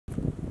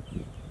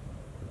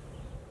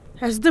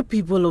as the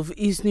people of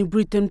East New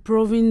Britain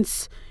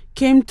province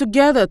came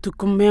together to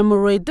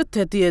commemorate the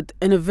 30th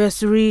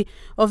anniversary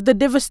of the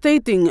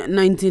devastating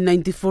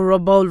 1994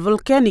 Rabaul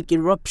volcanic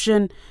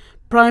eruption.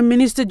 Prime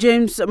Minister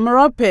James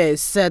Marape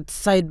sat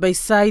side by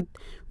side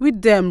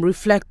with them,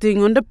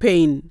 reflecting on the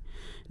pain.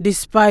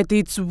 Despite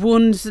its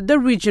wounds, the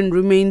region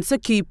remains a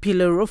key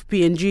pillar of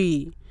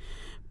PNG.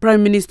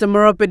 Prime Minister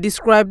Marape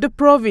described the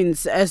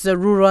province as a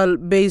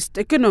rural-based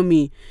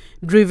economy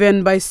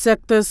driven by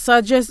sectors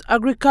such as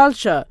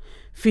agriculture,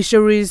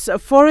 fisheries,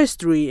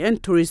 forestry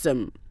and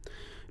tourism.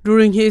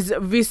 During his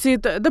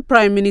visit, the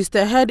Prime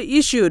Minister had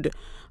issued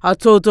a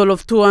total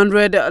of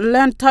 200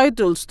 land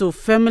titles to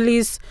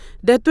families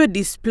that were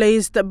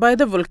displaced by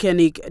the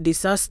volcanic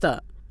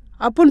disaster.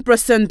 Upon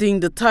presenting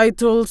the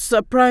titles,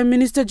 Prime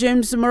Minister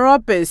James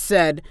Marape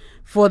said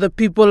for the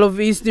people of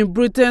East New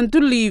Britain to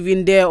live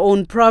in their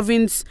own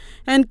province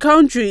and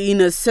country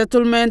in a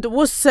settlement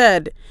was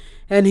sad,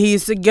 and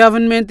his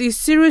government is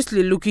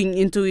seriously looking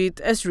into it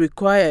as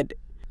required.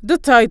 The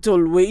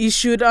title were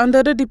issued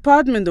under the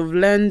Department of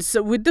Lands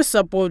with the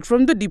support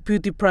from the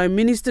Deputy Prime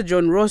Minister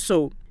John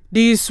Rosso.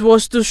 This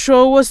was to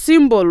show a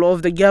symbol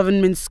of the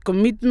government's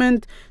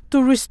commitment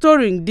to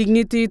restoring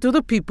dignity to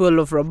the people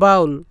of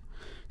Rabaul.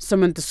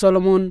 Samantha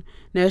Solomon,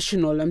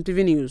 National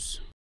EMTV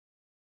News.